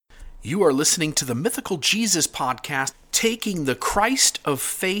You are listening to the Mythical Jesus podcast, taking the Christ of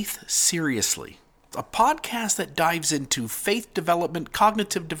faith seriously. A podcast that dives into faith development,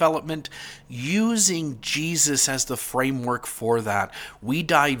 cognitive development, using Jesus as the framework for that. We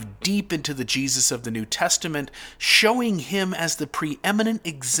dive deep into the Jesus of the New Testament, showing him as the preeminent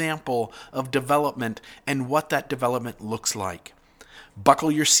example of development and what that development looks like.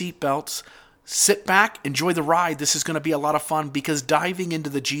 Buckle your seatbelts. Sit back, enjoy the ride. This is going to be a lot of fun because diving into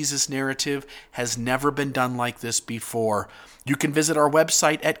the Jesus narrative has never been done like this before. You can visit our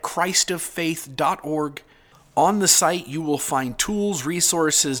website at christoffaith.org. On the site, you will find tools,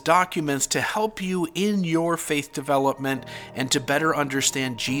 resources, documents to help you in your faith development and to better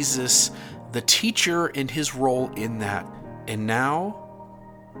understand Jesus, the teacher, and his role in that. And now,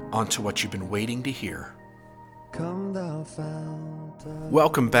 on to what you've been waiting to hear.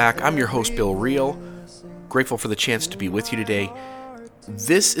 Welcome back. I'm your host, Bill Reel. Grateful for the chance to be with you today.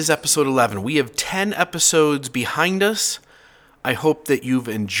 This is episode 11. We have 10 episodes behind us. I hope that you've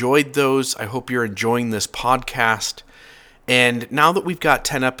enjoyed those. I hope you're enjoying this podcast. And now that we've got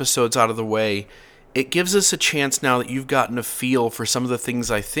 10 episodes out of the way, it gives us a chance now that you've gotten a feel for some of the things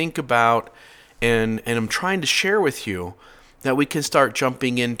I think about and I'm trying to share with you, that we can start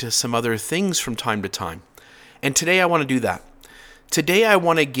jumping into some other things from time to time. And today I want to do that. Today I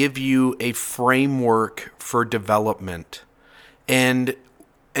want to give you a framework for development and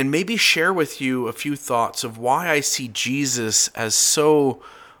maybe share with you a few thoughts of why I see Jesus as so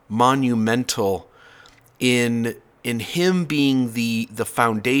monumental in him being the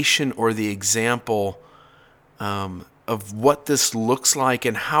foundation or the example of what this looks like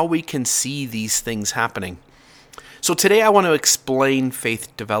and how we can see these things happening. So today I want to explain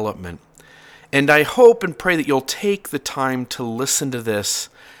faith development. And I hope and pray that you'll take the time to listen to this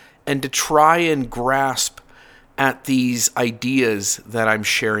and to try and grasp at these ideas that I'm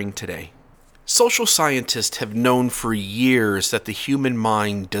sharing today. Social scientists have known for years that the human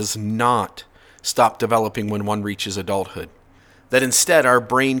mind does not stop developing when one reaches adulthood. That instead our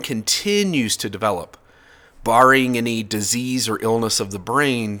brain continues to develop. Barring any disease or illness of the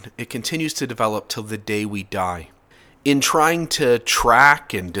brain, it continues to develop till the day we die. In trying to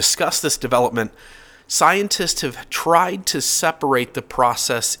track and discuss this development, scientists have tried to separate the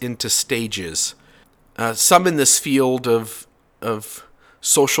process into stages. Some in this field of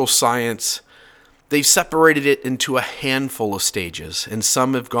social science, they've separated it into a handful of stages, and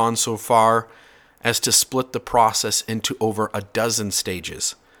some have gone so far as to split the process into over a dozen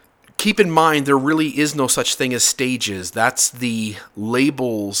stages. Keep in mind, there really is no such thing as stages. That's the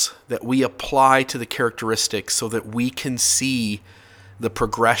labels that we apply to the characteristics so that we can see the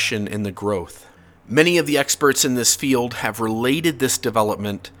progression and the growth. Many of the experts in this field have related this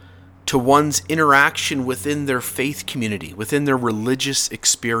development to one's interaction within their faith community, within their religious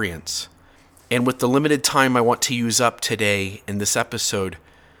experience. And with the limited time I want to use up today in this episode,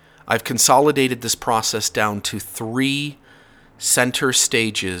 I've consolidated this process down to 3 center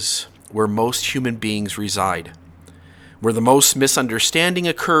stages where most human beings reside, where the most misunderstanding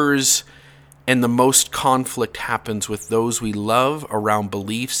occurs and the most conflict happens with those we love around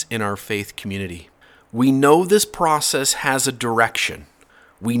beliefs in our faith community. We know this process has a direction.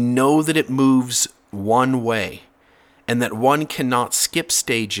 We know that it moves one way and that one cannot skip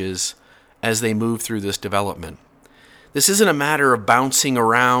stages as they move through this development. This isn't a matter of bouncing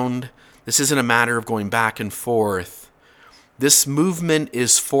around. This isn't a matter of going back and forth. This movement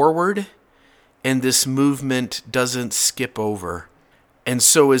is forward, and this movement doesn't skip over. And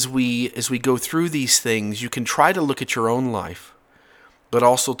so as we go through these things, you can try to look at your own life, but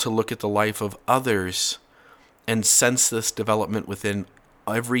also to look at the life of others and sense this development within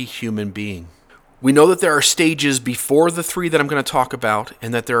every human being. We know that there are stages before the 3 that I'm going to talk about,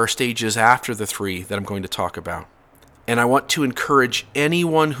 and that there are stages after the 3 that I'm going to talk about. And I want to encourage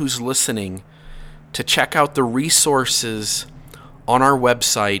anyone who's listening to check out the resources on our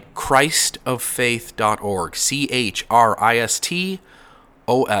website, christoffaith.org,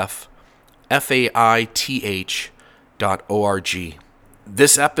 christoffaith.org.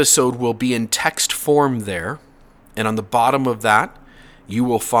 This episode will be in text form there, and on the bottom of that, you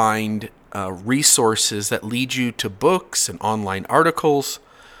will find resources that lead you to books and online articles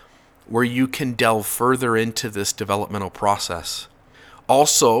where you can delve further into this developmental process.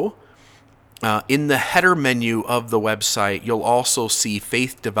 Also, in the header menu of the website, you'll also see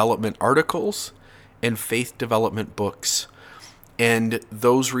faith development articles and faith development books. And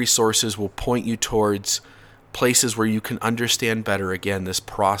those resources will point you towards places where you can understand better, again, this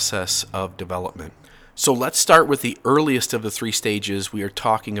process of development. So let's start with the earliest of the 3 stages we are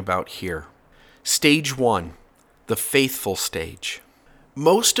talking about here. Stage 1, the faithful stage.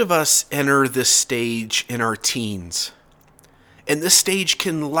 Most of us enter this stage in our teens, and this stage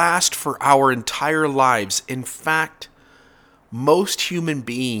can last for our entire lives. In fact, most human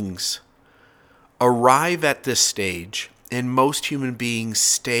beings arrive at this stage, and most human beings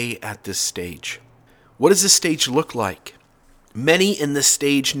stay at this stage. What does this stage look like? Many in this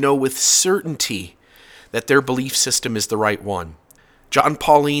stage know with certainty that their belief system is the right one. John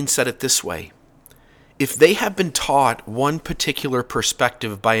Pauline said it this way: if they have been taught one particular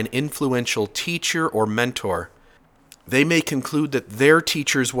perspective by an influential teacher or mentor, they may conclude that their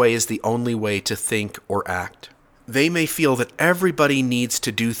teacher's way is the only way to think or act. They may feel that everybody needs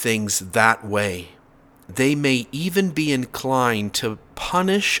to do things that way. They may even be inclined to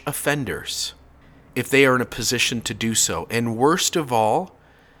punish offenders if they are in a position to do so. And worst of all,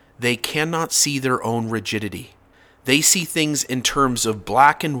 they cannot see their own rigidity. They see things in terms of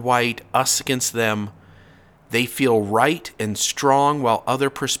black and white, us against them. They feel right and strong while other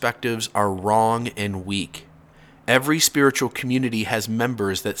perspectives are wrong and weak. Every spiritual community has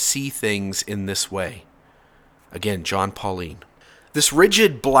members that see things in this way. Again, John Pauline. This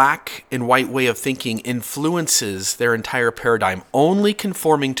rigid black and white way of thinking influences their entire paradigm. Only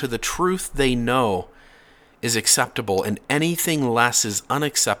conforming to the truth they know is acceptable, and anything less is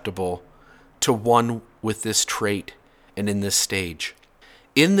unacceptable to one with this trait and in this stage.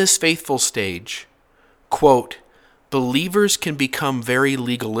 In this faithful stage, quote, believers can become very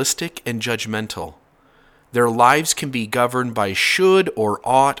legalistic and judgmental. Their lives can be governed by should or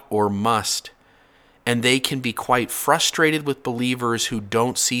ought or must, and they can be quite frustrated with believers who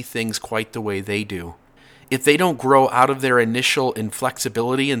don't see things quite the way they do. If they don't grow out of their initial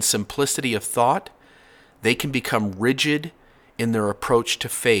inflexibility and simplicity of thought, they can become rigid in their approach to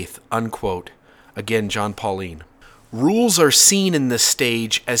faith, unquote. Again, John Pauline. Rules are seen in this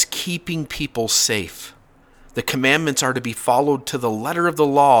stage as keeping people safe. The commandments are to be followed to the letter of the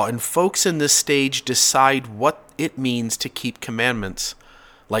law, and folks in this stage decide what it means to keep commandments,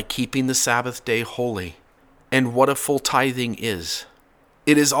 like keeping the Sabbath day holy, and what a full tithing is.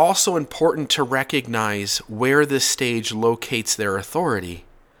 It is also important to recognize where this stage locates their authority.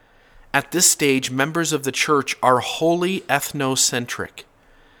 At this stage, members of the church are wholly ethnocentric.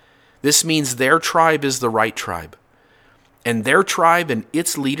 This means their tribe is the right tribe, and their tribe and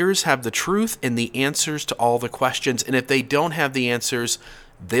its leaders have the truth and the answers to all the questions. And if they don't have the answers,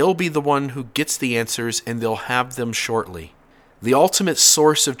 they'll be the one who gets the answers, and they'll have them shortly. The ultimate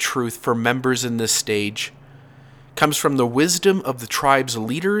source of truth for members in this stage comes from the wisdom of the tribe's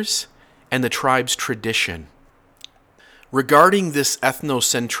leaders and the tribe's tradition. Regarding this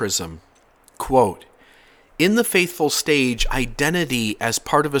ethnocentrism, quote, in the faithful stage, identity as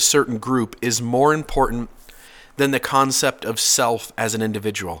part of a certain group is more important than the concept of self as an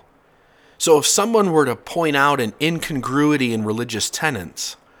individual. So if someone were to point out an incongruity in religious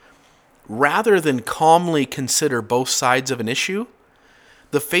tenets, rather than calmly consider both sides of an issue,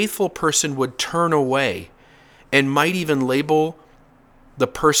 the faithful person would turn away and might even label the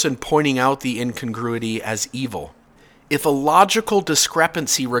person pointing out the incongruity as evil. If a logical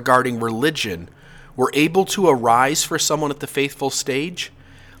discrepancy regarding religion were able to arise for someone at the faithful stage,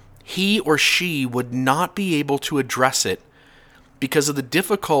 he or she would not be able to address it because of the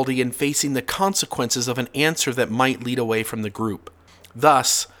difficulty in facing the consequences of an answer that might lead away from the group.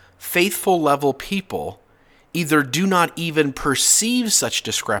 Thus, faithful level people either do not even perceive such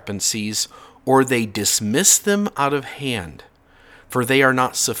discrepancies, or they dismiss them out of hand, for they are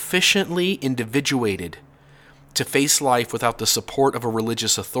not sufficiently individuated to face life without the support of a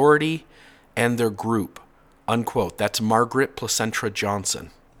religious authority and their group, unquote. That's Margaret Placentra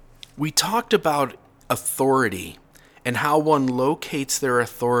Johnson. We talked about authority and how one locates their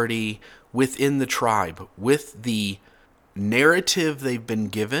authority within the tribe, with the narrative they've been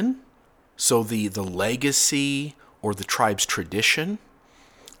given, so the legacy or the tribe's tradition,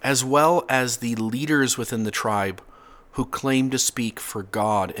 as well as the leaders within the tribe who claim to speak for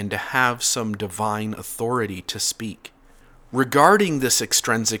God and to have some divine authority to speak. Regarding this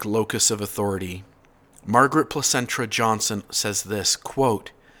extrinsic locus of authority, Margaret Placentra Johnson says this,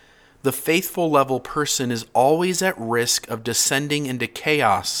 quote, the faithful level person is always at risk of descending into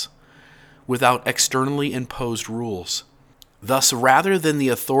chaos without externally imposed rules. Thus, rather than the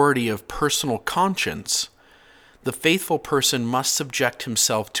authority of personal conscience, the faithful person must subject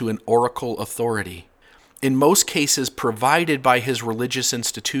himself to an oracle authority, in most cases provided by his religious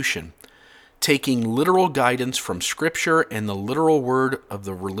institution, taking literal guidance from Scripture and the literal word of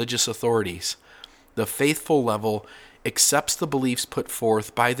the religious authorities. The faithful level accepts the beliefs put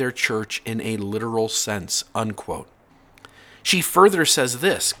forth by their church in a literal sense, unquote. She further says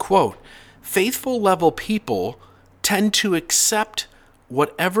this, quote, faithful level people tend to accept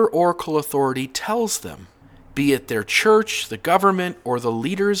whatever oracle authority tells them, be it their church, the government, or the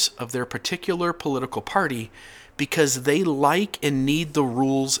leaders of their particular political party, because they like and need the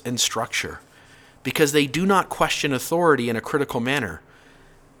rules and structure, because they do not question authority in a critical manner.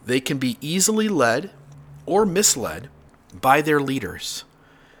 They can be easily led or misled by their leaders,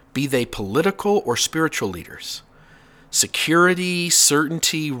 be they political or spiritual leaders. Security,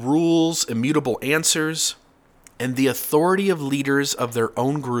 certainty, rules, immutable answers, and the authority of leaders of their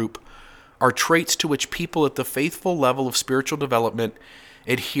own group are traits to which people at the faithful level of spiritual development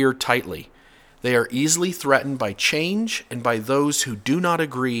adhere tightly. They are easily threatened by change and by those who do not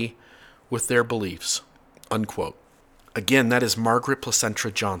agree with their beliefs." Unquote. Again, that is Margaret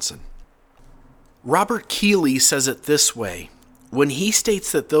Placentra Johnson. Robert Keeley says it this way when he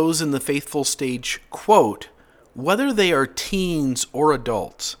states that those in the faithful stage, quote, "whether they are teens or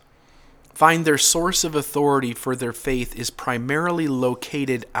adults, find their source of authority for their faith is primarily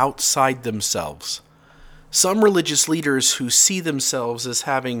located outside themselves. Some religious leaders who see themselves as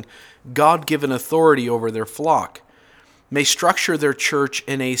having God-given authority over their flock may structure their church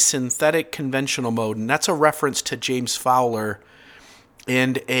in a synthetic conventional mode," and that's a reference to James Fowler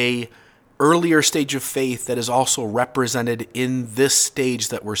and a earlier stage of faith that is also represented in this stage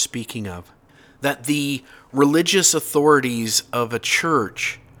that we're speaking of. That the religious authorities of a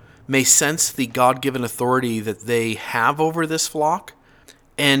church may sense the God-given authority that they have over this flock,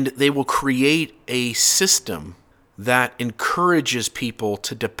 and they will create a system that encourages people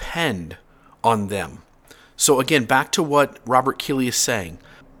to depend on them. So again, back to what Robert Keeley is saying.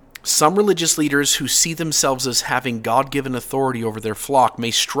 Some religious leaders who see themselves as having God-given authority over their flock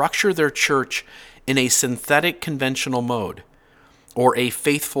may structure their church in a synthetic conventional mode, or a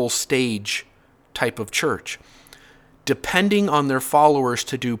faithful stage type of church, depending on their followers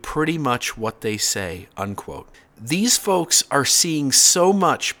to do pretty much what they say, unquote. These folks are seeing so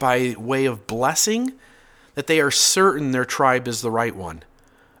much by way of blessing that they are certain their tribe is the right one.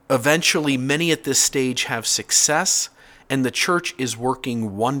 Eventually, many at this stage have success, and the church is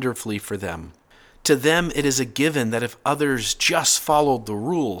working wonderfully for them. To them, it is a given that if others just followed the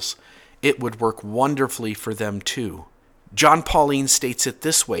rules, it would work wonderfully for them too. John Pauline states it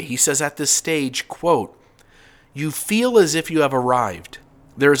this way. He says at this stage, quote, "You feel as if you have arrived.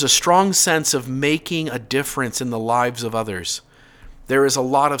 There is a strong sense of making a difference in the lives of others. There is a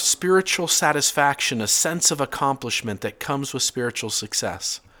lot of spiritual satisfaction, a sense of accomplishment that comes with spiritual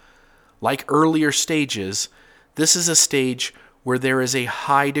success. Like earlier stages, this is a stage where there is a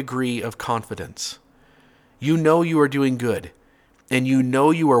high degree of confidence. You know you are doing good, and you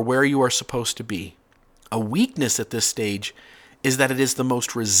know you are where you are supposed to be. A weakness at this stage is that it is the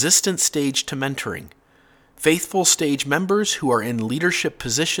most resistant stage to mentoring. Faithful stage members who are in leadership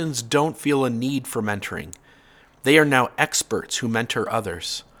positions don't feel a need for mentoring. They are now experts who mentor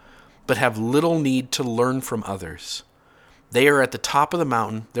others, but have little need to learn from others. They are at the top of the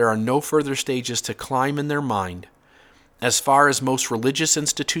mountain. There are no further stages to climb in their mind. As far as most religious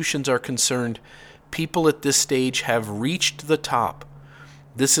institutions are concerned, people at this stage have reached the top.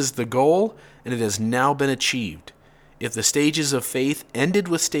 This is the goal, and it has now been achieved. If the stages of faith ended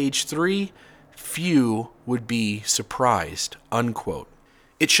with stage 3, few would be surprised," unquote.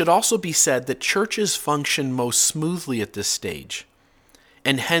 It should also be said that churches function most smoothly at this stage,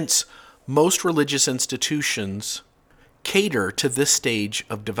 and hence most religious institutions cater to this stage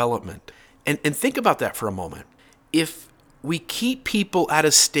of development. And think about that for a moment. If we keep people at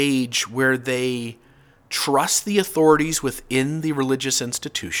a stage where they trust the authorities within the religious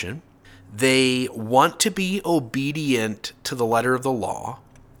institution, they want to be obedient to the letter of the law,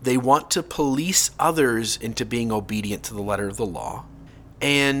 they want to police others into being obedient to the letter of the law,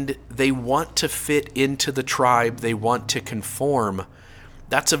 and they want to fit into the tribe, they want to conform,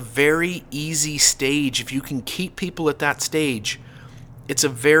 that's a very easy stage. If you can keep people at that stage, it's a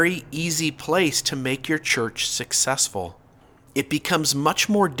very easy place to make your church successful. It becomes much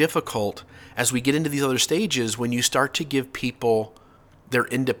more difficult as we get into these other stages when you start to give people their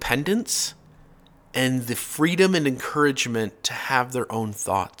independence and the freedom and encouragement to have their own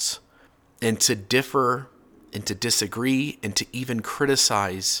thoughts and to differ and to disagree and to even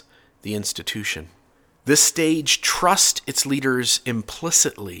criticize the institution. This stage trusts its leaders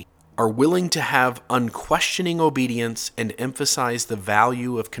implicitly, are willing to have unquestioning obedience, and emphasize the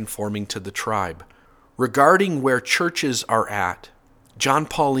value of conforming to the tribe. Regarding where churches are at, John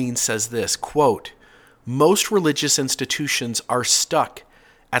Pauline says this, quote, "Most religious institutions are stuck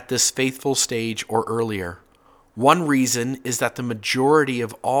at this faithful stage or earlier. One reason is that the majority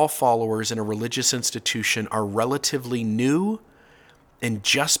of all followers in a religious institution are relatively new and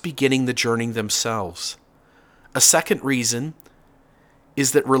just beginning the journey themselves. A second reason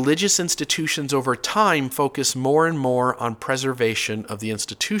is that religious institutions over time focus more and more on preservation of the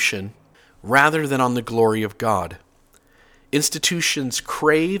institution rather than on the glory of God. Institutions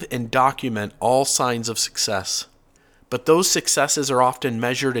crave and document all signs of success, but those successes are often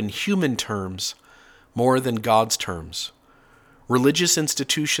measured in human terms more than God's terms. Religious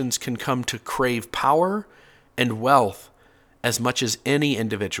institutions can come to crave power and wealth as much as any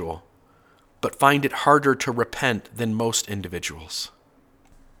individual, but find it harder to repent than most individuals.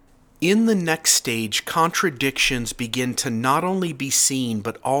 In the next stage, contradictions begin to not only be seen,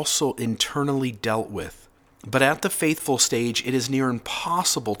 but also internally dealt with. But at the faithful stage, it is near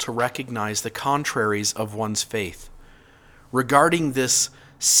impossible to recognize the contraries of one's faith. Regarding this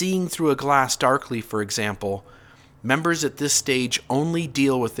seeing through a glass darkly, for example, members at this stage only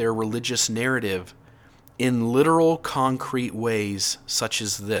deal with their religious narrative in literal, concrete ways, such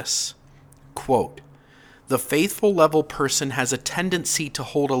as this. Quote, "The faithful level person has a tendency to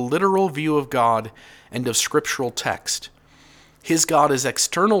hold a literal view of God and of scriptural text. His God is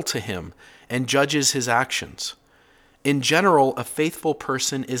external to him and judges his actions. In general, a faithful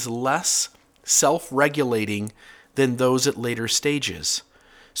person is less self-regulating than those at later stages.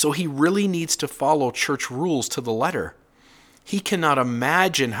 So he really needs to follow church rules to the letter. He cannot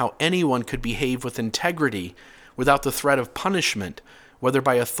imagine how anyone could behave with integrity without the threat of punishment, whether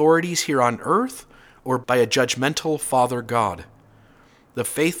by authorities here on earth or by a judgmental Father God. The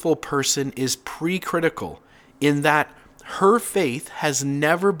faithful person is pre-critical in that her faith has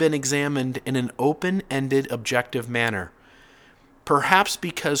never been examined in an open-ended, objective manner. Perhaps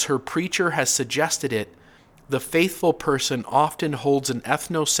because her preacher has suggested it, the faithful person often holds an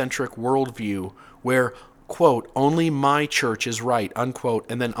ethnocentric worldview where, quote, only my church is right, unquote,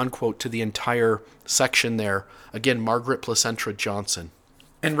 and then unquote to the entire section there. Again, Margaret Placentra Johnson.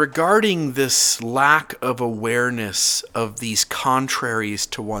 And regarding this lack of awareness of these contraries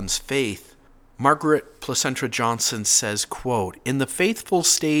to one's faith, Margaret Placentra Johnson says, quote, "In the faithful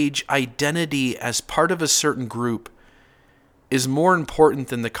stage, identity as part of a certain group is more important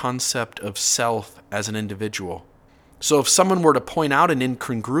than the concept of self as an individual. So if someone were to point out an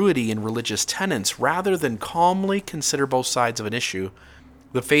incongruity in religious tenets, rather than calmly consider both sides of an issue,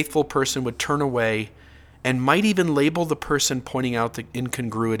 the faithful person would turn away and might even label the person pointing out the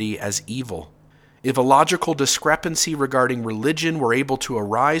incongruity as evil. If a logical discrepancy regarding religion were able to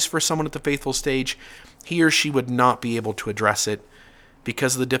arise for someone at the faithful stage, he or she would not be able to address it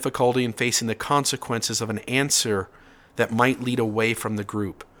because of the difficulty in facing the consequences of an answer that might lead away from the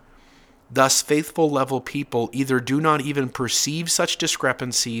group. Thus, faithful level people either do not even perceive such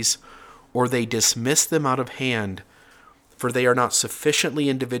discrepancies or they dismiss them out of hand, for they are not sufficiently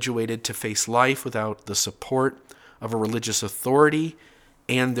individuated to face life without the support of a religious authority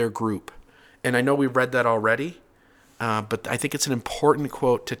and their group." And I know we've read that already, but I think it's an important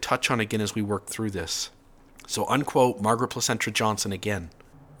quote to touch on again as we work through this. So unquote Margaret Placentra Johnson again.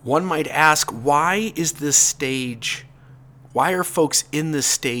 One might ask, why are folks in this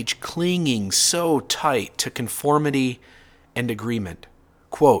stage clinging so tight to conformity and agreement?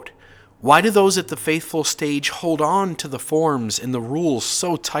 Quote, "Why do those at the faithful stage hold on to the forms and the rules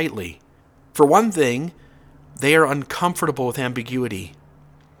so tightly? For one thing, they are uncomfortable with ambiguity.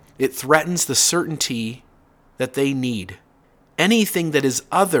 It threatens the certainty that they need. Anything that is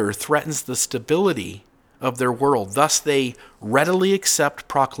other threatens the stability of their world. Thus, they readily accept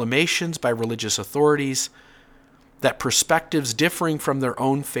proclamations by religious authorities that perspectives differing from their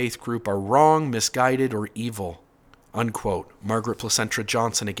own faith group are wrong, misguided, or evil." Unquote. Margaret Placentra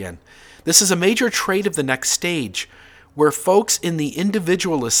Johnson again. This is a major trait of the next stage, where folks in the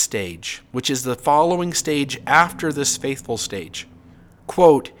individualist stage, which is the following stage after this faithful stage,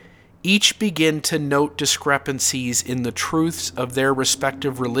 quote, "each begin to note discrepancies in the truths of their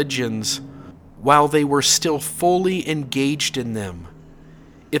respective religions while they were still fully engaged in them.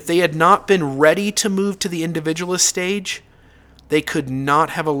 If they had not been ready to move to the individualist stage, they could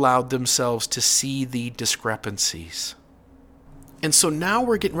not have allowed themselves to see the discrepancies." And so now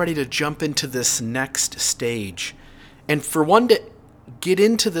we're getting ready to jump into this next stage. And for one to get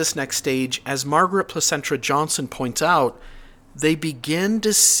into this next stage, as Margaret Placentra Johnson points out, they begin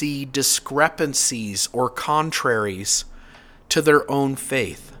to see discrepancies or contraries to their own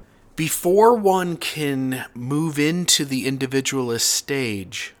faith. Before one can move into the individualist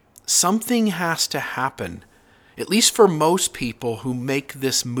stage, something has to happen. At least for most people who make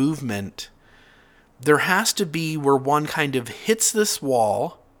this movement, there has to be where one kind of hits this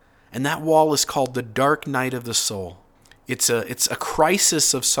wall, and that wall is called the dark night of the soul. It's a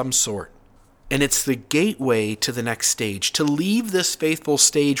crisis of some sort. And it's the gateway to the next stage, to leave this faithful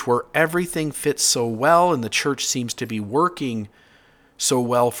stage where everything fits so well and the church seems to be working so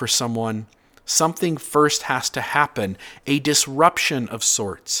well for someone, something first has to happen, a disruption of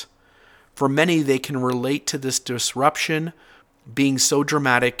sorts. For many, they can relate to this disruption being so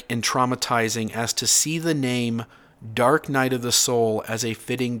dramatic and traumatizing as to see the name Dark Night of the Soul as a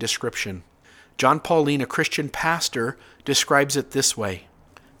fitting description. John Pauline, a Christian pastor, describes it this way,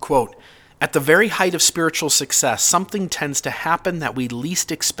 quote, "At the very height of spiritual success, something tends to happen that we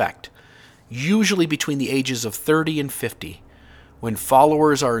least expect, usually between the ages of 30 and 50. When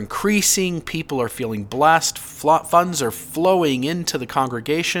followers are increasing, people are feeling blessed, funds are flowing into the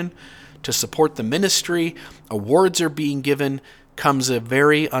congregation to support the ministry, awards are being given, comes a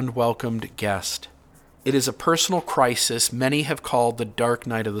very unwelcomed guest. It is a personal crisis many have called the dark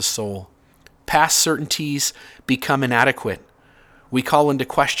night of the soul. Past certainties become inadequate. We call into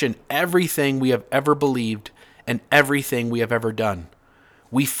question everything we have ever believed and everything we have ever done.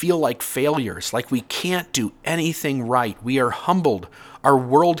 We feel like failures, like we can't do anything right. We are humbled. Our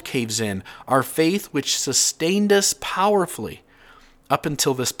world caves in. Our faith, which sustained us powerfully up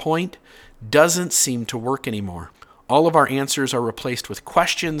until this point, doesn't seem to work anymore. All of our answers are replaced with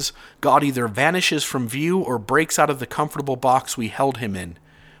questions. God either vanishes from view or breaks out of the comfortable box we held him in.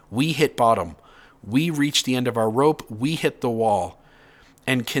 We hit bottom. We reach the end of our rope. We hit the wall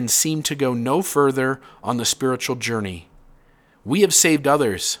and can seem to go no further on the spiritual journey. We have saved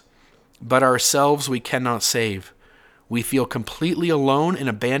others, but ourselves we cannot save. We feel completely alone and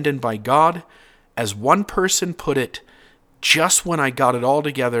abandoned by God. As one person put it, just when I got it all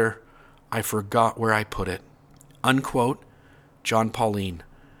together, I forgot where I put it." Unquote, John Pauline.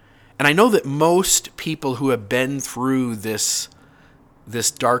 And I know that most people who have been through this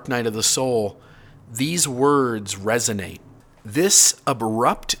dark night of the soul, these words resonate. This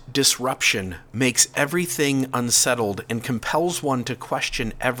abrupt disruption makes everything unsettled and compels one to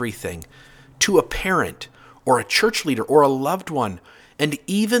question everything, to a parent or a church leader or a loved one, and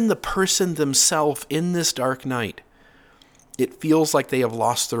even the person themselves in this dark night. It feels like they have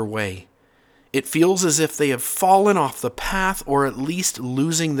lost their way. It feels as if they have fallen off the path or at least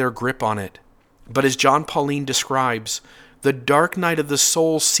losing their grip on it. But as John Pauline describes, the dark night of the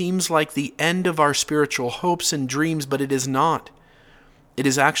soul seems like the end of our spiritual hopes and dreams, but it is not. It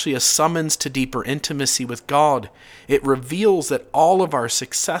is actually a summons to deeper intimacy with God. It reveals that all of our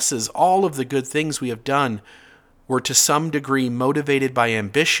successes, all of the good things we have done, were to some degree motivated by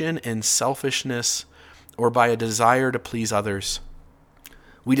ambition and selfishness or by a desire to please others.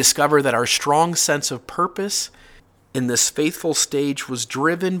 We discover that our strong sense of purpose in this faithful stage was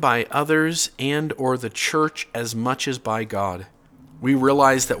driven by others and or the church as much as by God. We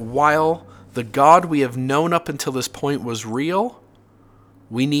realize that while the God we have known up until this point was real,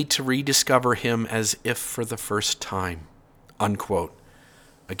 we need to rediscover him as if for the first time. Unquote.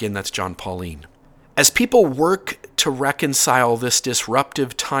 Again, that's John Pauline. As people work to reconcile this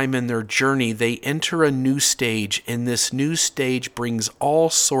disruptive time in their journey, they enter a new stage, and this new stage brings all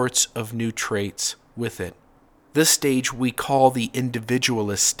sorts of new traits with it. This stage we call the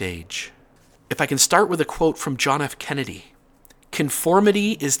individualist stage. If I can start with a quote from John F. Kennedy,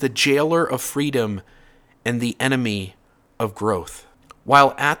 "Conformity is the jailer of freedom and the enemy of growth."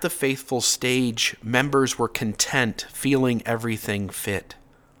 While at the faithful stage, members were content, feeling everything fit.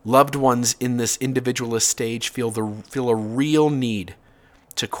 Loved ones in this individualist stage feel a real need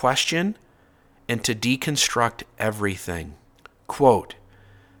to question and to deconstruct everything. Quote,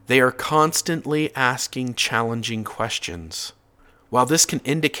 "They are constantly asking challenging questions. While this can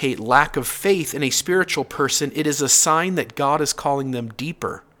indicate lack of faith in a spiritual person, it is a sign that God is calling them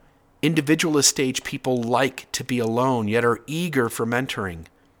deeper. Individualist stage people like to be alone, yet are eager for mentoring.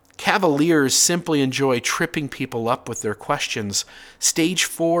 Cavaliers simply enjoy tripping people up with their questions. Stage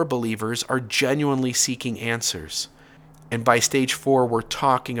 4 believers are genuinely seeking answers." And by stage 4, we're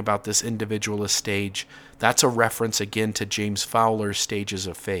talking about this individualist stage. That's a reference again to James Fowler's stages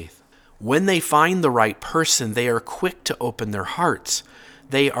of faith. When they find the right person, they are quick to open their hearts.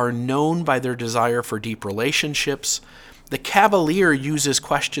 They are known by their desire for deep relationships. The cavalier uses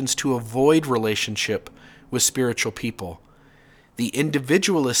questions to avoid relationship with spiritual people. The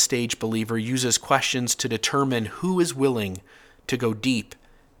individualist stage believer uses questions to determine who is willing to go deep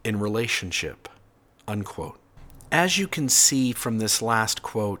in relationship. Unquote. As you can see from this last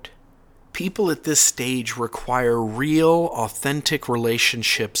quote, people at this stage require real, authentic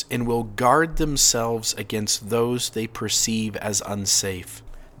relationships and will guard themselves against those they perceive as unsafe.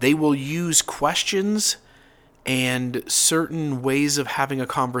 They will use questions and certain ways of having a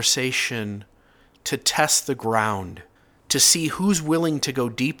conversation to test the ground, to see who's willing to go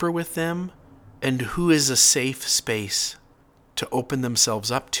deeper with them and who is a safe space to open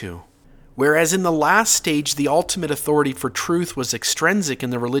themselves up to. Whereas in the last stage, the ultimate authority for truth was extrinsic in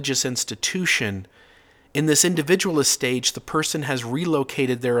the religious institution, in this individualist stage, the person has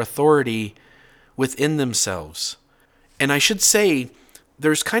relocated their authority within themselves. And I should say,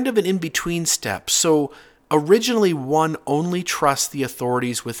 there's kind of an in-between step. So originally, one only trusts the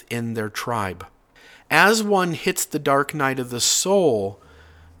authorities within their tribe. As one hits the dark night of the soul,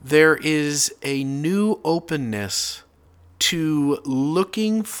 there is a new openness to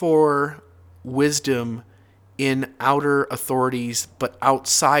looking for wisdom in outer authorities, but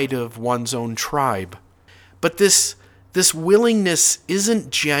outside of one's own tribe. But this willingness isn't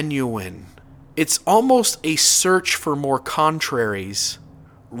genuine. It's almost a search for more contraries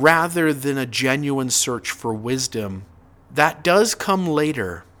rather than a genuine search for wisdom. That does come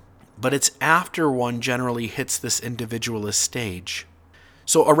later, but it's after one generally hits this individualist stage.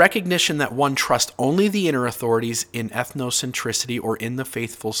 So a recognition that one trusts only the inner authorities in ethnocentricity or in the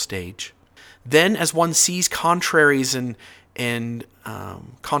faithful stage. Then as one sees contraries and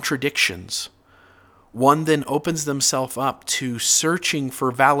contradictions, one then opens themselves up to searching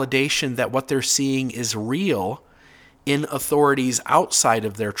for validation that what they're seeing is real in authorities outside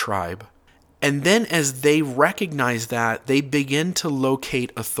of their tribe. And then as they recognize that, they begin to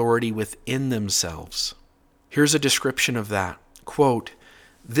locate authority within themselves. Here's a description of that. Quote,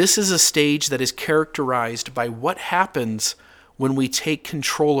 "This is a stage that is characterized by what happens when we take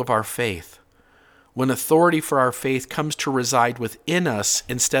control of our faith, when authority for our faith comes to reside within us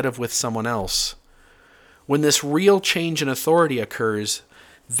instead of with someone else. When this real change in authority occurs,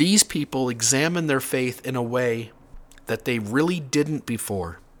 these people examine their faith in a way that they really didn't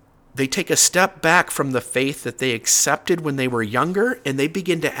before. They take a step back from the faith that they accepted when they were younger, and they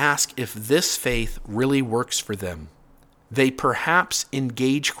begin to ask if this faith really works for them. They perhaps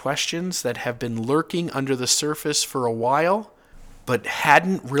engage questions that have been lurking under the surface for a while, but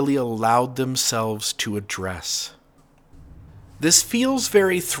hadn't really allowed themselves to address." This feels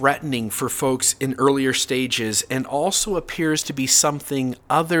very threatening for folks in earlier stages and also appears to be something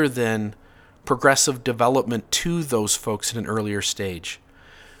other than progressive development to those folks in an earlier stage.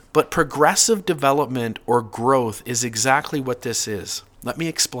 But progressive development or growth is exactly what this is. Let me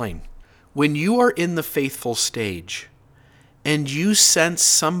explain. When you are in the faithful stage and you sense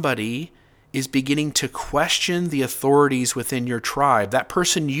somebody is beginning to question the authorities within your tribe, that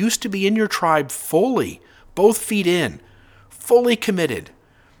person used to be in your tribe fully, both feet in, fully committed,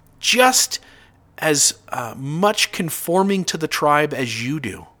 just as much conforming to the tribe as you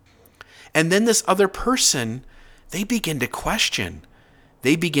do. And then this other person, they begin to question.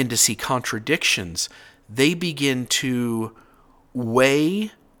 They begin to see contradictions. They begin to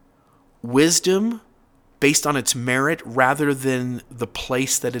weigh wisdom based on its merit rather than the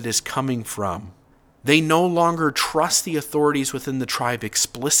place that it is coming from. They no longer trust the authorities within the tribe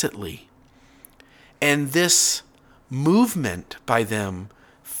explicitly. And this movement by them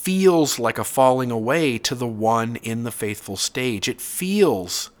feels like a falling away to the one in the faithful stage. It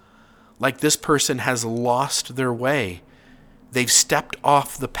feels like this person has lost their way. They've stepped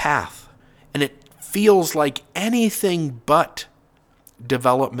off the path. And it feels like anything but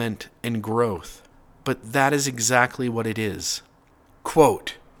development and growth. But that is exactly what it is.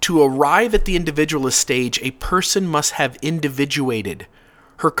 Quote, "To arrive at the individualist stage, a person must have individuated.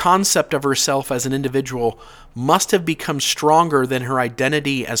 Her concept of herself as an individual must have become stronger than her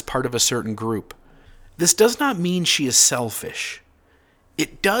identity as part of a certain group. This does not mean she is selfish.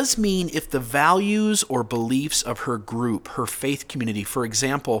 It does mean if the values or beliefs of her group, her faith community, for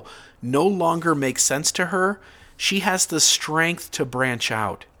example, no longer make sense to her, she has the strength to branch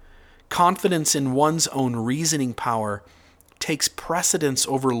out. Confidence in one's own reasoning power takes precedence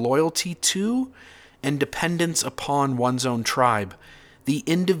over loyalty to and dependence upon one's own tribe. The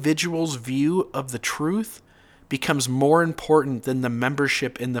individual's view of the truth becomes more important than the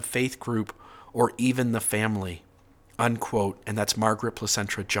membership in the faith group or even the family." Unquote. And that's Margaret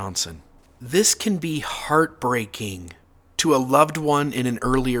Placentra Johnson. This can be heartbreaking to a loved one in an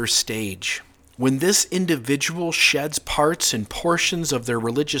earlier stage. When this individual sheds parts and portions of their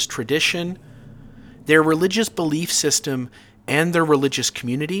religious tradition, their religious belief system, and their religious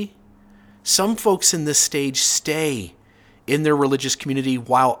community, some folks in this stage stay in their religious community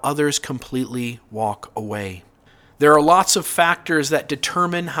while others completely walk away. There are lots of factors that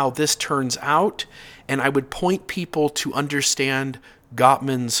determine how this turns out, and I would point people to understand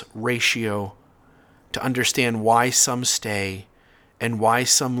Gottman's ratio, to understand why some stay and why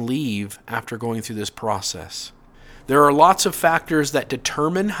some leave after going through this process. There are lots of factors that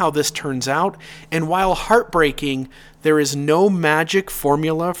determine how this turns out, and while heartbreaking, there is no magic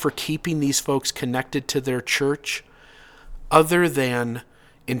formula for keeping these folks connected to their church other than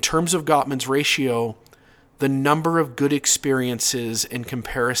In terms of Gottman's ratio, the number of good experiences in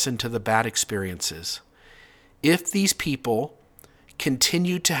comparison to the bad experiences. If these people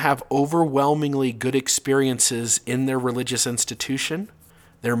continue to have overwhelmingly good experiences in their religious institution,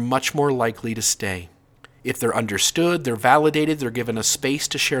 they're much more likely to stay. If they're understood, they're validated, they're given a space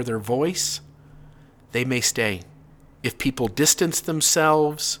to share their voice, they may stay. If people distance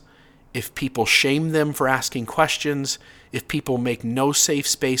themselves, if people shame them for asking questions, if people make no safe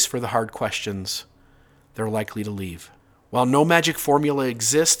space for the hard questions, they're likely to leave. While no magic formula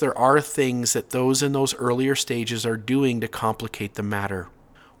exists, there are things that those in those earlier stages are doing to complicate the matter.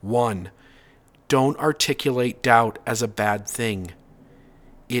 1, don't articulate doubt as a bad thing.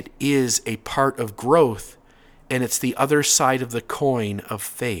 It is a part of growth, and it's the other side of the coin of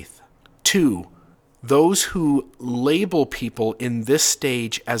faith. 2, those who label people in this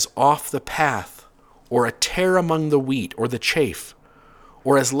stage as off the path, or a tare among the wheat or the chaff,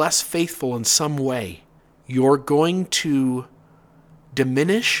 or as less faithful in some way, you're going to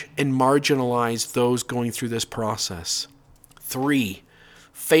diminish and marginalize those going through this process. 3,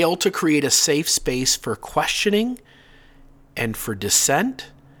 fail to create a safe space for questioning and for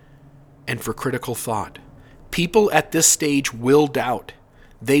dissent and for critical thought. People at this stage will doubt.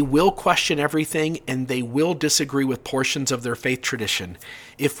 They will question everything, and they will disagree with portions of their faith tradition.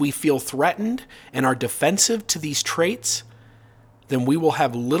 If we feel threatened and are defensive to these traits, then we will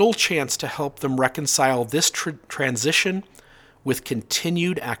have little chance to help them reconcile this transition with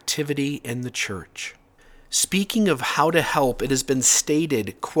continued activity in the church. Speaking of how to help, it has been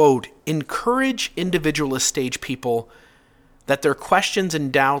stated, quote, encourage individualist stage people that their questions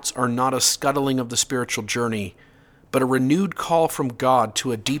and doubts are not a scuttling of the spiritual journey, but a renewed call from God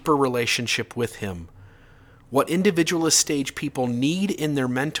to a deeper relationship with Him. What individualist stage people need in their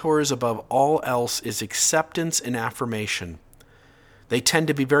mentors above all else is acceptance and affirmation. They tend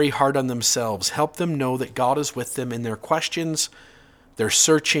to be very hard on themselves. Help them know that God is with them in their questions, their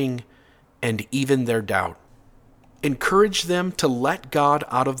searching, and even their doubt. Encourage them to let God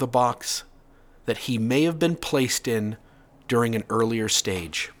out of the box that He may have been placed in during an earlier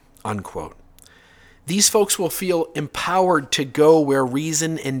stage, unquote. These folks will feel empowered to go where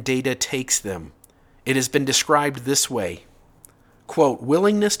reason and data takes them. It has been described this way, quote,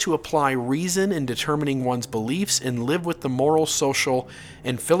 willingness to apply reason in determining one's beliefs and live with the moral, social,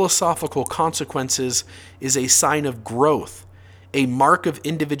 and philosophical consequences is a sign of growth, a mark of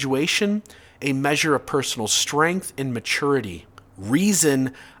individuation, a measure of personal strength and maturity.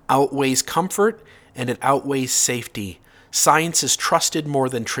 Reason outweighs comfort, and it outweighs safety. Science is trusted more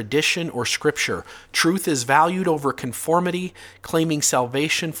than tradition or scripture. Truth is valued over conformity, claiming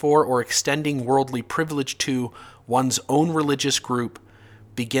salvation for or extending worldly privilege to one's own religious group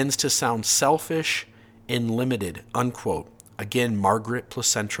begins to sound selfish and limited, unquote. Again, Margaret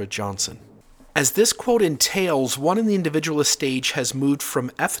Placentra Johnson. As this quote entails, one in the individualist stage has moved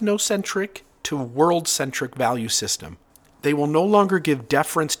from ethnocentric to world-centric value system. They will no longer give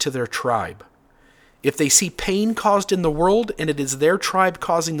deference to their tribe. If they see pain caused in the world and it is their tribe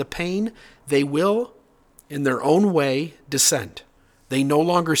causing the pain, they will, in their own way, dissent. They no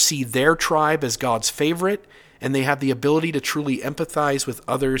longer see their tribe as God's favorite, and they have the ability to truly empathize with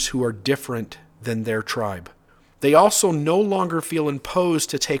others who are different than their tribe. They also no longer feel imposed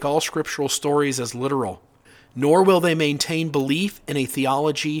to take all scriptural stories as literal, nor will they maintain belief in a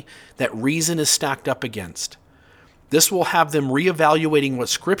theology that reason is stacked up against. This will have them reevaluating what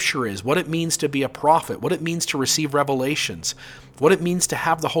Scripture is, what it means to be a prophet, what it means to receive revelations, what it means to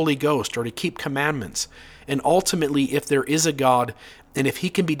have the Holy Ghost or to keep commandments, and ultimately if there is a God and if He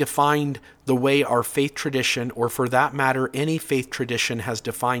can be defined the way our faith tradition, or for that matter any faith tradition, has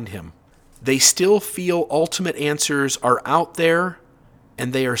defined Him. They still feel ultimate answers are out there,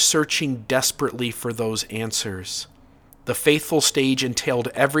 and they are searching desperately for those answers. The faithful stage entailed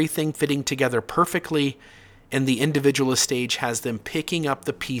everything fitting together perfectly, and the individualist stage has them picking up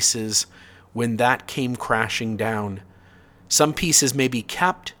the pieces when that came crashing down. Some pieces may be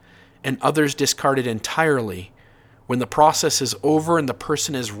kept and others discarded entirely. When the process is over and the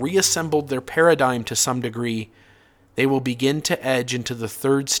person has reassembled their paradigm to some degree, they will begin to edge into the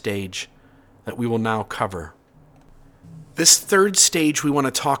third stage that we will now cover. This third stage we want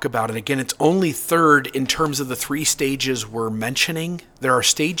to talk about, and again, it's only third in terms of the 3 stages we're mentioning. There are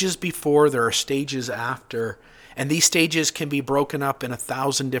stages before, there are stages after, and these stages can be broken up in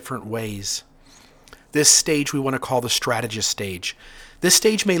 1,000 different ways. This stage we want to call the strategist stage. This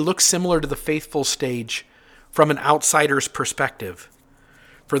stage may look similar to the faithful stage from an outsider's perspective.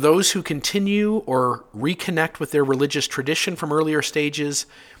 For those who continue or reconnect with their religious tradition from earlier stages,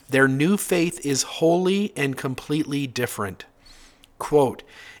 their new faith is wholly and completely different. Quote,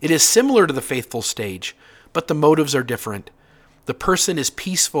 "It is similar to the faithful stage, but the motives are different. The person is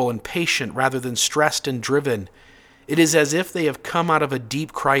peaceful and patient rather than stressed and driven. It is as if they have come out of a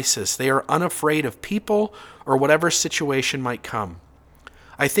deep crisis. They are unafraid of people or whatever situation might come.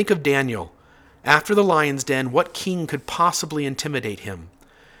 I think of Daniel. After the lion's den, what king could possibly intimidate him?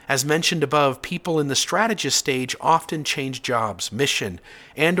 As mentioned above, people in the strategist stage often change jobs, mission,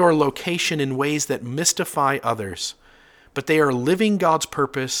 and or location in ways that mystify others. But they are living God's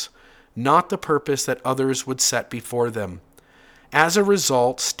purpose, not the purpose that others would set before them. As a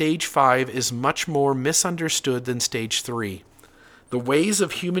result, stage 5 is much more misunderstood than stage 3. The ways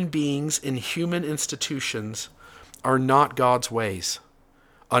of human beings in human institutions are not God's ways."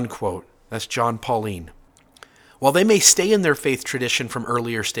 Unquote. That's John Pauline. While they may stay in their faith tradition from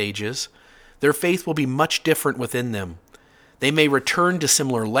earlier stages, their faith will be much different within them. They may return to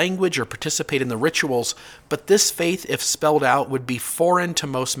similar language or participate in the rituals, but this faith, if spelled out, would be foreign to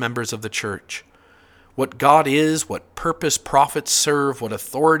most members of the church. What God is, what purpose prophets serve, what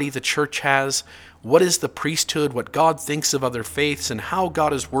authority the church has, what is the priesthood, what God thinks of other faiths, and how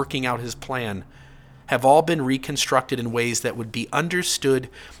God is working out his plan, have all been reconstructed in ways that would be understood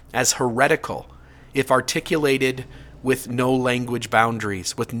as heretical if articulated with no language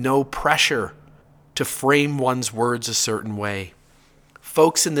boundaries, with no pressure to frame one's words a certain way.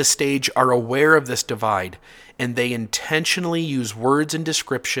 Folks in this stage are aware of this divide, and they intentionally use words and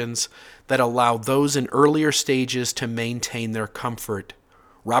descriptions that allow those in earlier stages to maintain their comfort.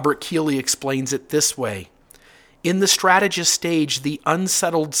 Robert Keeley explains it this way. In the strategist stage, the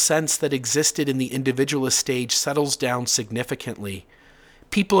unsettled sense that existed in the individualist stage settles down significantly.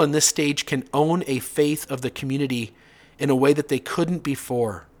 People in this stage can own a faith of the community in a way that they couldn't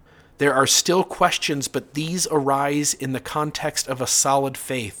before. There are still questions, but these arise in the context of a solid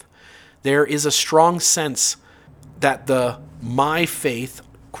faith. There is a strong sense that the my faith,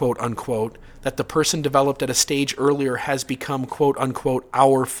 quote unquote, that the person developed at a stage earlier has become, quote unquote,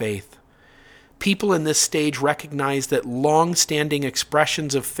 our faith. People in this stage recognize that long-standing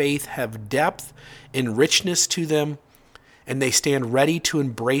expressions of faith have depth and richness to them, and they stand ready to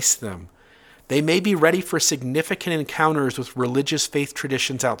embrace them. They may be ready for significant encounters with religious faith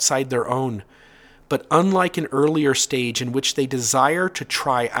traditions outside their own, but unlike an earlier stage in which they desire to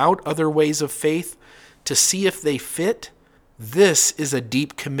try out other ways of faith to see if they fit, this is a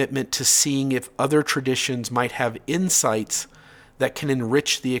deep commitment to seeing if other traditions might have insights that can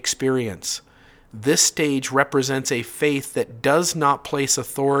enrich the experience. This stage represents a faith that does not place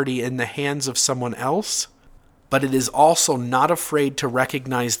authority in the hands of someone else, but it is also not afraid to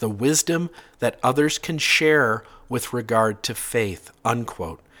recognize the wisdom that others can share with regard to faith,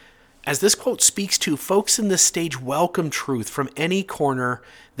 unquote. As this quote speaks to, folks in this stage welcome truth from any corner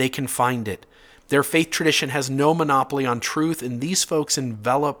they can find it. Their faith tradition has no monopoly on truth, and these folks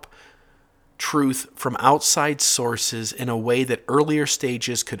envelop truth from outside sources in a way that earlier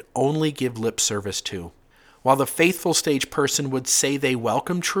stages could only give lip service to. While the faithful stage person would say they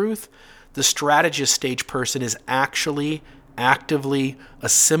welcome truth, the strategist stage person is actually actively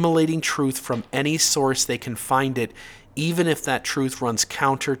assimilating truth from any source they can find it, even if that truth runs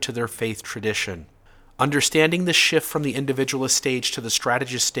counter to their faith tradition. Understanding the shift from the individualist stage to the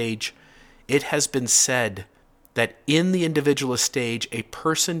strategist stage, it has been said that in the individualist stage, a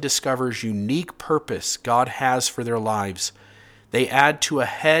person discovers unique purpose God has for their lives. They add to a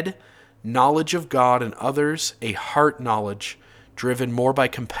head knowledge of God and others, a heart knowledge driven more by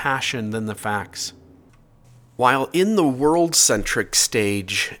compassion than the facts. While in the world-centric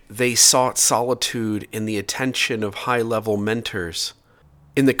stage, they sought solitude in the attention of high-level mentors.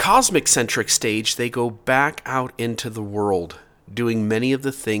 In the cosmic-centric stage, they go back out into the world, doing many of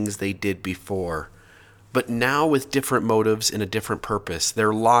the things they did before, but now with different motives and a different purpose.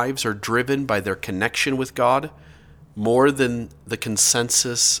 Their lives are driven by their connection with God more than the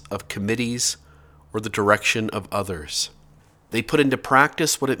consensus of committees or the direction of others. They put into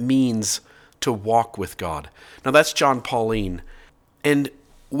practice what it means to walk with God. Now that's John Pauline. And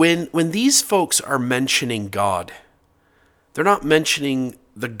when these folks are mentioning God, they're not mentioning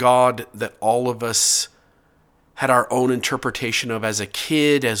the God that all of us had our own interpretation of as a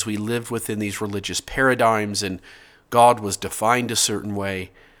kid, as we lived within these religious paradigms, and God was defined a certain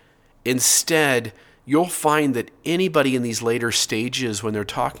way. Instead, you'll find that anybody in these later stages, when they're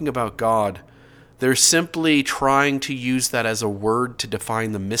talking about God, they're simply trying to use that as a word to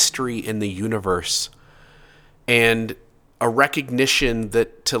define the mystery in the universe, and a recognition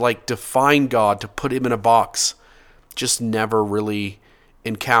that to define God, to put him in a box, just never really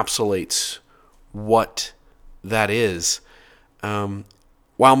encapsulates what that is. One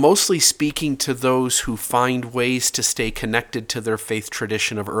While mostly speaking to those who find ways to stay connected to their faith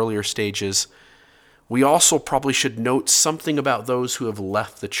tradition of earlier stages, we also probably should note something about those who have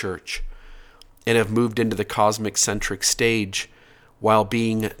left the church and have moved into the cosmic-centric stage while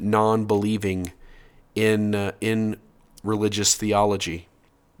being non-believing in religious theology.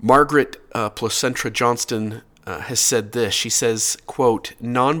 Margaret Placentra Johnston has said this. She says, quote,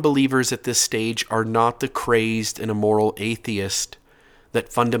 "Non-believers at this stage are not the crazed and immoral atheist that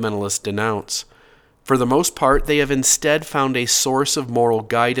fundamentalists denounce. For the most part, they have instead found a source of moral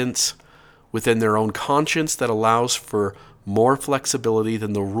guidance within their own conscience that allows for more flexibility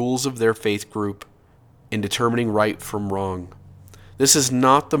than the rules of their faith group in determining right from wrong. This is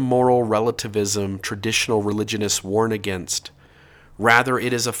not the moral relativism traditional religionists warn against. Rather,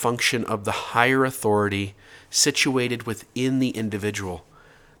 it is a function of the higher authority situated within the individual,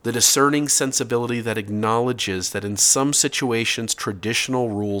 the discerning sensibility that acknowledges that in some situations traditional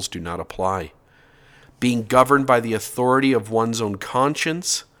rules do not apply. Being governed by the authority of one's own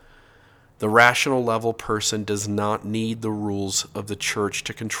conscience, the rational level person does not need the rules of the church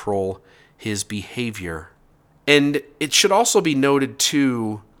to control his behavior." And it should also be noted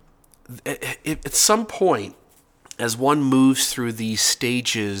too, at some point, as one moves through these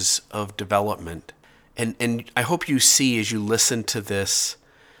stages of development, and I hope you see as you listen to this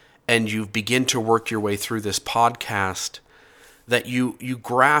and you begin to work your way through this podcast, that you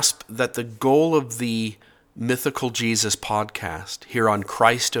grasp that the goal of the Mythical Jesus podcast here on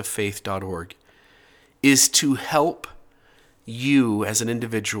christoffaith.org is to help you as an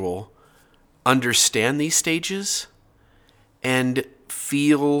individual understand these stages and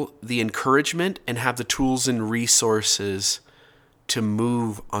feel the encouragement and have the tools and resources to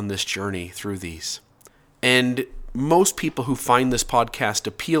move on this journey through these. And most people who find this podcast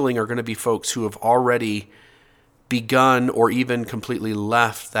appealing are going to be folks who have already begun or even completely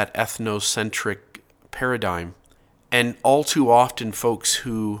left that ethnocentric paradigm. And all too often, folks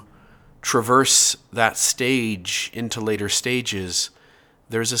who traverse that stage into later stages,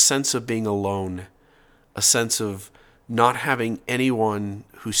 there's a sense of being alone, a sense of not having anyone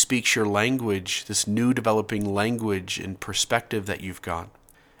who speaks your language, this new developing language and perspective that you've got.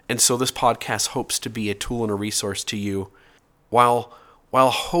 And so this podcast hopes to be a tool and a resource to you while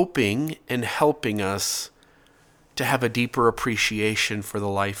hoping and helping us to have a deeper appreciation for the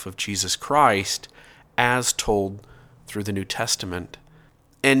life of Jesus Christ as told through the New Testament.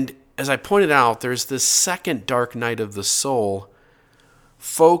 And as I pointed out, there's this second dark night of the soul.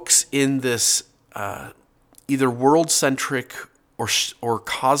 Folks in this either world-centric or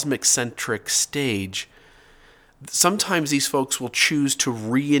cosmic-centric stage, sometimes these folks will choose to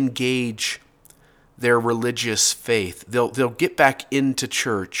re-engage their religious faith. They'll get back into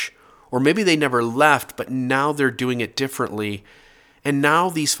church, or maybe they never left, but now they're doing it differently. And now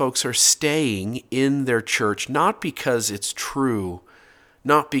these folks are staying in their church, not because it's true,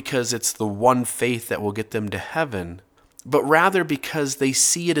 not because it's the one faith that will get them to heaven, but rather because they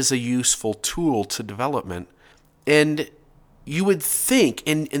see it as a useful tool to development. And you would think,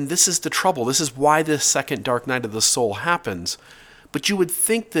 and this is the trouble, this is why this second dark night of the soul happens, but you would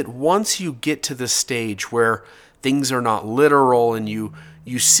think that once you get to this stage where things are not literal and you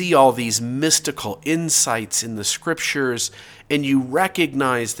see all these mystical insights in the scriptures, and you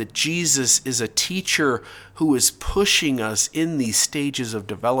recognize that Jesus is a teacher who is pushing us in these stages of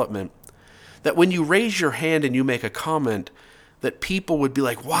development, that when you raise your hand and you make a comment, that people would be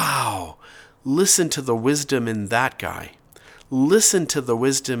like, wow, listen to the wisdom in that guy. Listen to the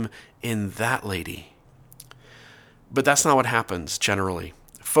wisdom in that lady. But that's not what happens generally.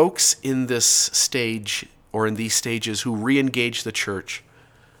 Folks in this stage or in these stages who re-engage the church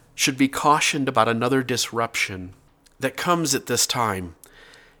should be cautioned about another disruption that comes at this time.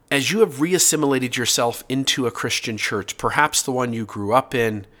 As you have reassimilated yourself into a Christian church, perhaps the one you grew up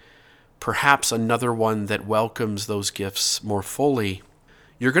in, perhaps another one that welcomes those gifts more fully,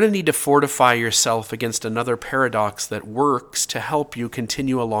 you're going to need to fortify yourself against another paradox that works to help you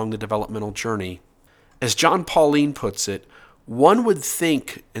continue along the developmental journey. As John Pauline puts it, one would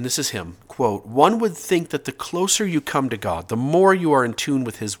think, and this is him, quote, one would think that the closer you come to God, the more you are in tune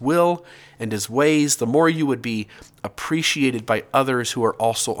with His will and His ways, the more you would be appreciated by others who are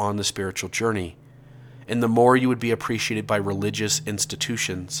also on the spiritual journey, and the more you would be appreciated by religious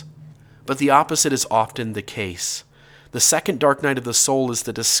institutions. But the opposite is often the case. The second dark night of the soul is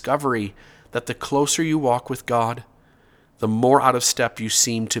the discovery that the closer you walk with God, the more out of step you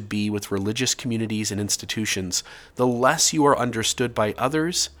seem to be with religious communities and institutions, the less you are understood by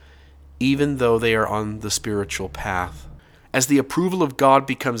others, even though they are on the spiritual path. As the approval of God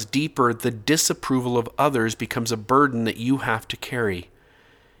becomes deeper, the disapproval of others becomes a burden that you have to carry.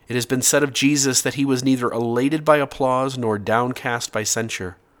 It has been said of Jesus that he was neither elated by applause nor downcast by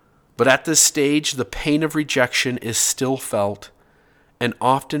censure. But at this stage, the pain of rejection is still felt and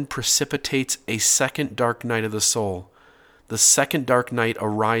often precipitates a second dark night of the soul. The second dark night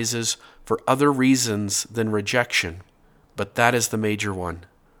arises for other reasons than rejection, but that is the major one.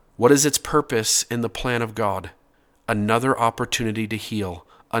 What is its purpose in the plan of God? Another opportunity to heal,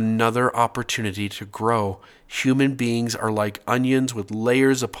 another opportunity to grow. Human beings are like onions with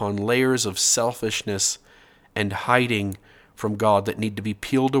layers upon layers of selfishness and hiding from God that need to be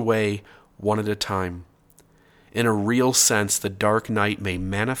peeled away one at a time. In a real sense, the dark night may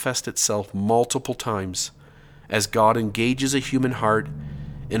manifest itself multiple times as God engages a human heart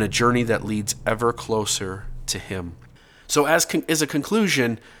in a journey that leads ever closer to Him. So as a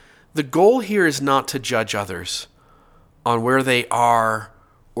conclusion, the goal here is not to judge others on where they are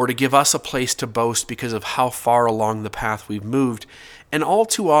or to give us a place to boast because of how far along the path we've moved. And all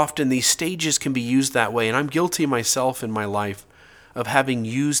too often, these stages can be used that way, and I'm guilty myself in my life of having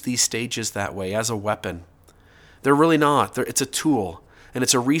used these stages that way as a weapon. They're really not. It's a tool, and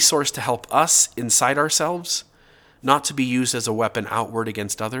it's a resource to help us inside ourselves, not to be used as a weapon outward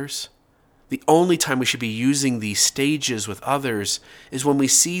against others. The only time we should be using these stages with others is when we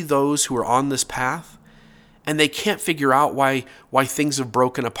see those who are on this path and they can't figure out why things have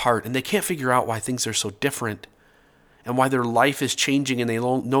broken apart, and they can't figure out why things are so different and why their life is changing and they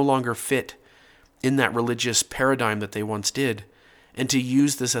no longer fit in that religious paradigm that they once did, and to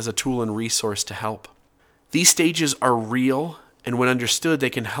use this as a tool and resource to help. These stages are real, and when understood,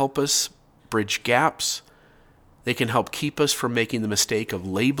 they can help us bridge gaps. They can help keep us from making the mistake of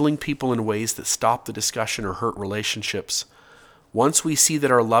labeling people in ways that stop the discussion or hurt relationships. Once we see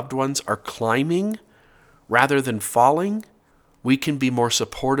that our loved ones are climbing rather than falling, we can be more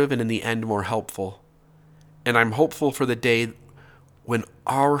supportive and in the end more helpful. And I'm hopeful for the day when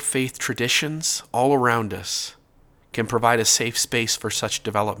our faith traditions all around us can provide a safe space for such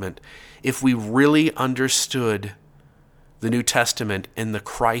development. If we really understood the New Testament and the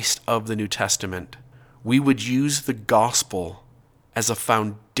Christ of the New Testament, we would use the gospel as a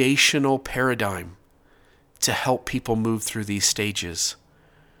foundational paradigm to help people move through these stages.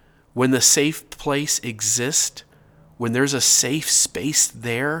 When the safe place exists, when there's a safe space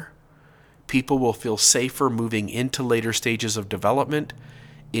there, people will feel safer moving into later stages of development,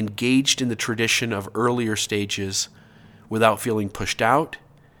 engaged in the tradition of earlier stages without feeling pushed out,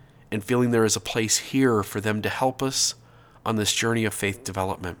 and feeling there is a place here for them to help us on this journey of faith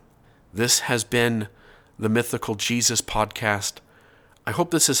development. This has been the Mythical Jesus podcast. I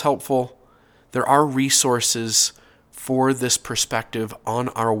hope this is helpful. There are resources for this perspective on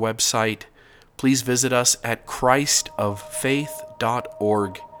our website. Please visit us at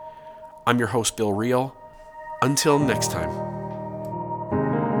christoffaith.org. I'm your host, Bill Reel. Until next time.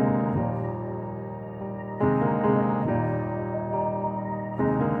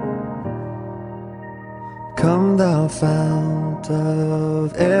 Come thou fount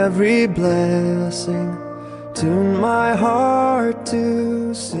of every blessing, tune my heart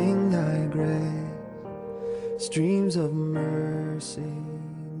to sing thy grace. Streams of mercy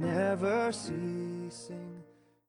never ceasing.